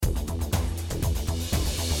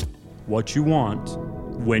what you want,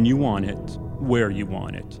 when you want it, where you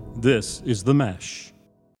want it. This is The Mesh.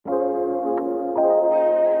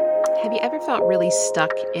 Have you ever felt really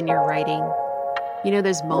stuck in your writing? You know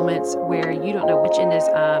those moments where you don't know which end is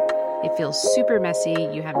up, it feels super messy,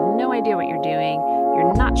 you have no idea what you're doing,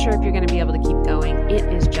 you're not sure if you're going to be able to keep going, it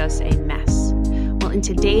is just a mess. Well, in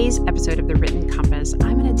today's episode of The Written Compass,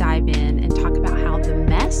 I'm going to dive in and talk about how the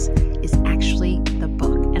mess is actually the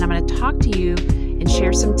book. And I'm going to talk to you and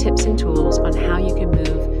share some tips and tools on how you can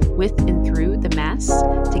move with and through the mess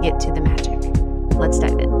to get to the magic. Let's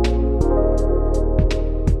dive in.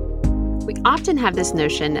 We often have this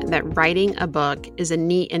notion that writing a book is a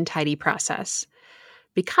neat and tidy process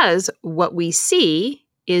because what we see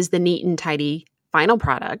is the neat and tidy final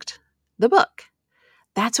product, the book.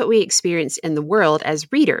 That's what we experience in the world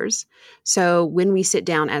as readers. So when we sit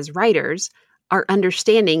down as writers, our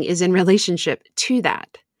understanding is in relationship to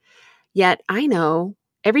that. Yet I know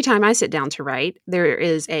every time I sit down to write, there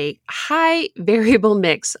is a high variable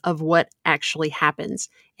mix of what actually happens.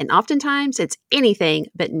 And oftentimes it's anything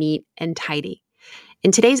but neat and tidy.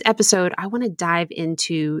 In today's episode, I want to dive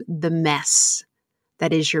into the mess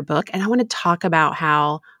that is your book. And I want to talk about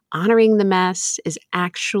how honoring the mess is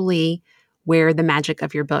actually where the magic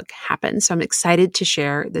of your book happens. So I'm excited to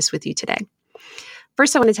share this with you today.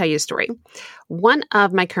 First, I want to tell you a story. One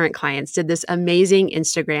of my current clients did this amazing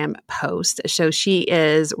Instagram post. So she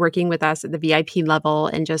is working with us at the VIP level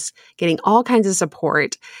and just getting all kinds of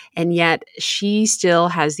support. And yet she still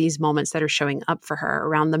has these moments that are showing up for her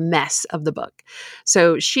around the mess of the book.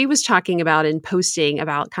 So she was talking about and posting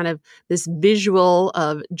about kind of this visual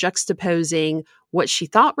of juxtaposing what she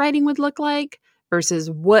thought writing would look like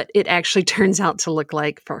versus what it actually turns out to look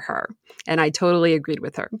like for her. And I totally agreed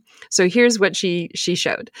with her. So here's what she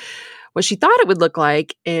showed. What she thought it would look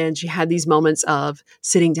like, and she had these moments of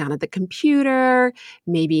sitting down at the computer,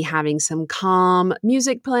 maybe having some calm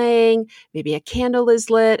music playing, maybe a candle is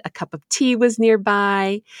lit, a cup of tea was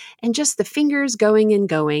nearby, and just the fingers going and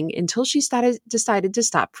going until she decided to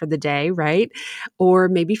stop for the day, right? Or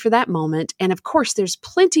maybe for that moment. And of course, there's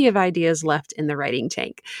plenty of ideas left in the writing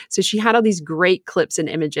tank. So she had all these great clips and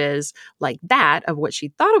images like that of what she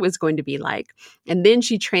thought it was going to be like. And then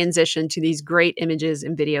she transitioned to these great images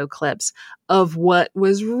and video clips of what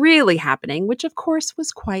was really happening, which of course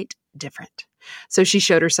was quite different. So she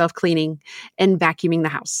showed herself cleaning and vacuuming the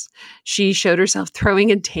house. She showed herself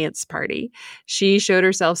throwing a dance party. She showed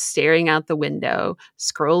herself staring out the window,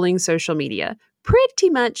 scrolling social media, pretty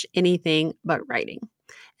much anything but writing.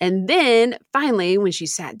 And then finally, when she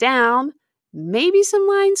sat down, maybe some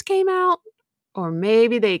lines came out, or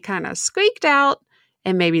maybe they kind of squeaked out,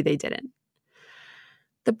 and maybe they didn't.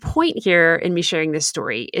 The point here in me sharing this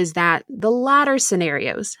story is that the latter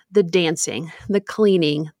scenarios, the dancing, the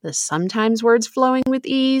cleaning, the sometimes words flowing with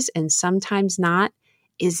ease and sometimes not,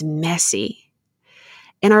 is messy.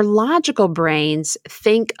 And our logical brains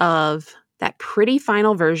think of that pretty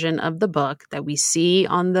final version of the book that we see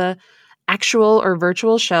on the actual or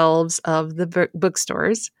virtual shelves of the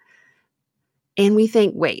bookstores. And we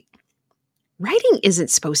think, wait, writing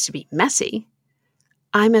isn't supposed to be messy.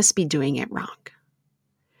 I must be doing it wrong.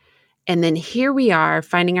 And then here we are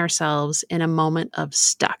finding ourselves in a moment of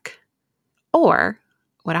stuck. Or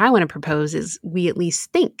what I want to propose is we at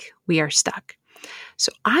least think we are stuck.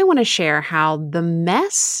 So I want to share how the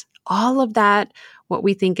mess, all of that, what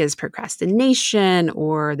we think is procrastination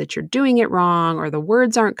or that you're doing it wrong or the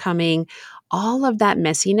words aren't coming, all of that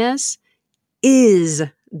messiness is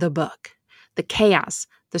the book. The chaos,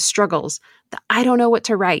 the struggles, the I don't know what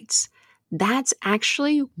to write. That's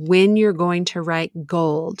actually when you're going to write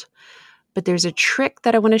gold. But there's a trick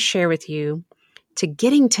that I want to share with you to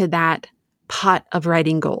getting to that pot of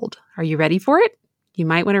writing gold. Are you ready for it? You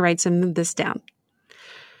might want to write some of this down.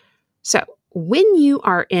 So when you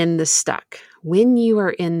are in the stuck, when you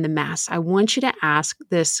are in the mess, I want you to ask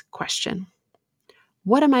this question.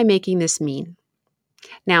 What am I making this mean?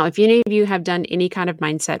 Now, if any of you have done any kind of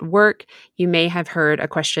mindset work, you may have heard a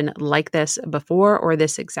question like this before or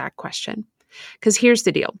this exact question. Because here's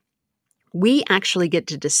the deal. We actually get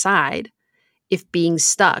to decide if being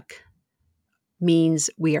stuck means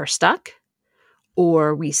we are stuck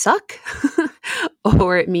or we suck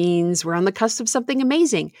or it means we're on the cusp of something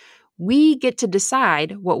amazing. We get to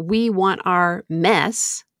decide what we want our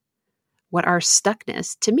mess, what our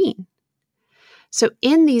stuckness to mean. So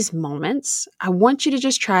in these moments, I want you to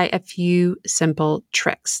just try a few simple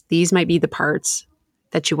tricks. These might be the parts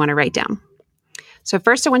that you want to write down. So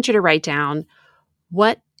first, I want you to write down,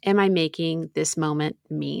 what am I making this moment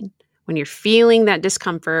mean? When you're feeling that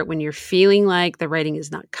discomfort, when you're feeling like the writing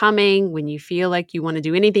is not coming, when you feel like you want to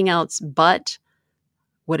do anything else but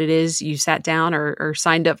what it is you sat down or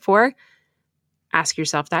signed up for, ask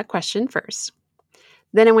yourself that question first.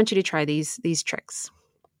 Then I want you to try these tricks.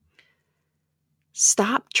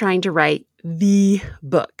 Stop trying to write the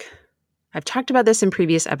book. I've talked about this in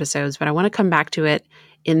previous episodes, but I want to come back to it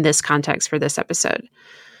in this context for this episode.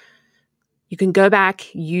 You can go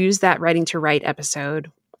back, use that Writing to Write episode,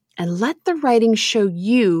 and let the writing show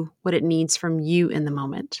you what it needs from you in the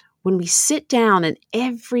moment. When we sit down and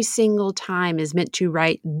every single time is meant to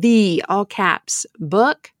write the, all caps,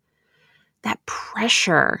 book, that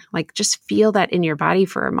pressure, like just feel that in your body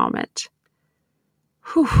for a moment.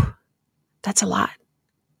 Whew, that's a lot.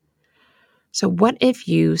 So what if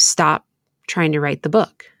you stop trying to write the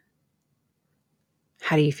book?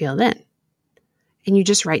 How do you feel then? And you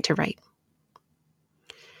just write to write.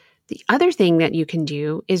 The other thing that you can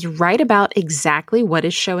do is write about exactly what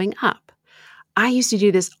is showing up. I used to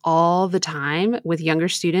do this all the time with younger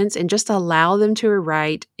students and just allow them to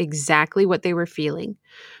write exactly what they were feeling.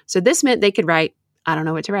 So this meant they could write, I don't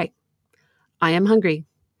know what to write. I am hungry.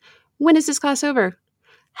 When is this class over?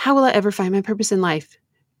 How will I ever find my purpose in life?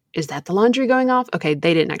 Is that the laundry going off? Okay,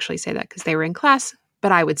 they didn't actually say that because they were in class,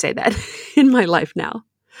 but I would say that in my life now.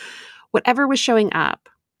 Whatever was showing up,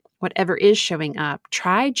 whatever is showing up,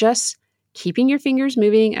 try just keeping your fingers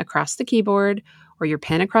moving across the keyboard or your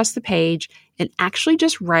pen across the page and actually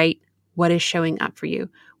just write what is showing up for you.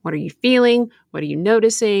 What are you feeling? What are you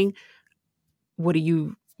noticing? What do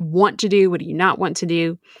you want to do? What do you not want to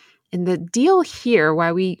do? And the deal here,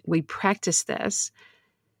 why we practice this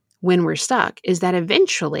when we're stuck, is that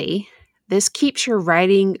eventually this keeps your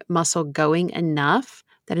writing muscle going enough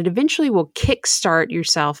that it eventually will kickstart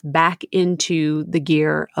yourself back into the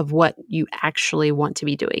gear of what you actually want to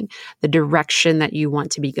be doing, the direction that you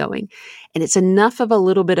want to be going. And it's enough of a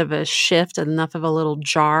little bit of a shift, enough of a little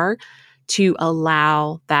jar to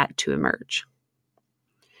allow that to emerge.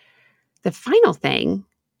 The final thing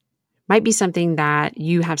might be something that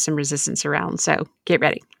you have some resistance around. So get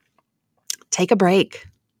ready. Take a break.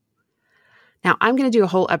 Now, I'm going to do a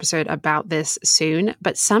whole episode about this soon,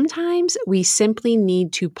 but sometimes we simply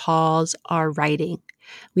need to pause our writing.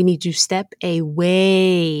 We need to step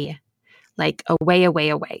away, like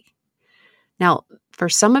away. Now, for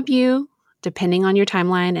some of you, depending on your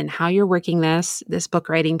timeline and how you're working this book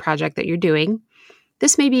writing project that you're doing,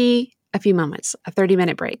 this may be a few moments, a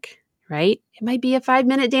 30-minute break, right? It might be a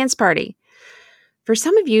 5-minute dance party. For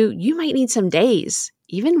some of you, you might need some days,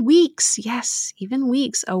 even weeks, yes, even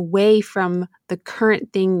weeks away from the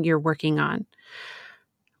current thing you're working on.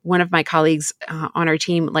 One of my colleagues on our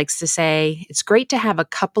team likes to say, it's great to have a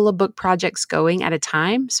couple of book projects going at a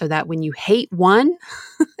time so that when you hate one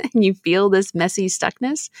and you feel this messy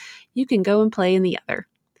stuckness, you can go and play in the other.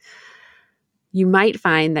 You might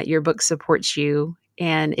find that your book supports you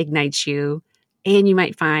and ignites you, and you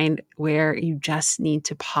might find where you just need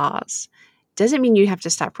to pause. Doesn't mean you have to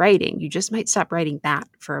stop writing. You just might stop writing that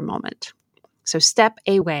for a moment. So step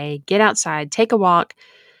away, get outside, take a walk,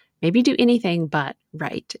 maybe do anything but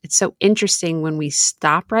write. It's so interesting when we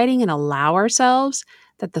stop writing and allow ourselves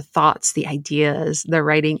that the thoughts, the ideas, the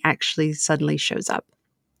writing actually suddenly shows up.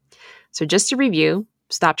 So just to review,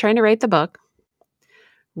 stop trying to write the book,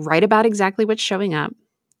 write about exactly what's showing up,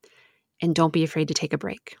 and don't be afraid to take a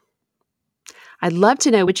break. I'd love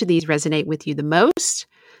to know which of these resonate with you the most.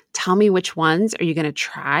 Tell me which ones are you going to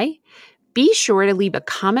try. Be sure to leave a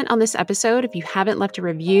comment on this episode if you haven't left a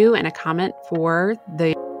review and a comment for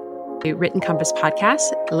the Written Compass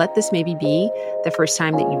podcast. Let this maybe be the first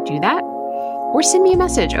time that you do that. Or send me a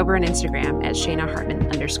message over on Instagram at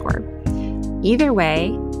ShaynaHartman_. Either way,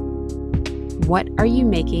 what are you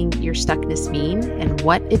making your stuckness mean? And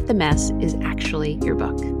what if the mess is actually your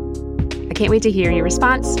book? I can't wait to hear your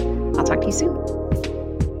response. I'll talk to you soon.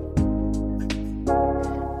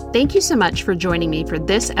 Thank you so much for joining me for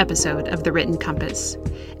this episode of The Written Compass.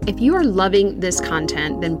 If you are loving this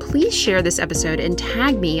content, then please share this episode and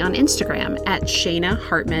tag me on Instagram at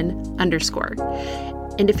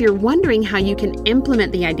ShaynaHartman_. And if you're wondering how you can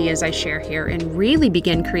implement the ideas I share here and really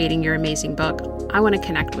begin creating your amazing book, I want to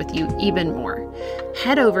connect with you even more.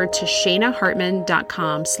 Head over to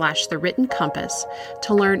ShaynaHartman.com/thewrittencompass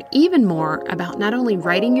to learn even more about not only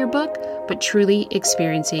writing your book, but truly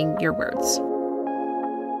experiencing your words.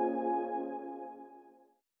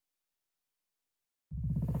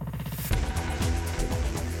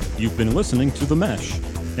 You've been listening to The Mesh,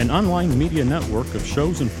 an online media network of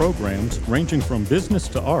shows and programs ranging from business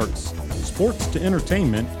to arts, sports to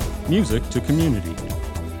entertainment, music to community.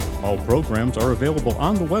 All programs are available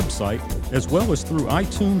on the website as well as through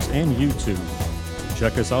iTunes and YouTube.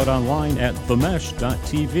 Check us out online at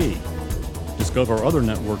themesh.tv. Discover other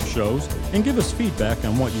network shows and give us feedback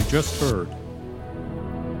on what you just heard.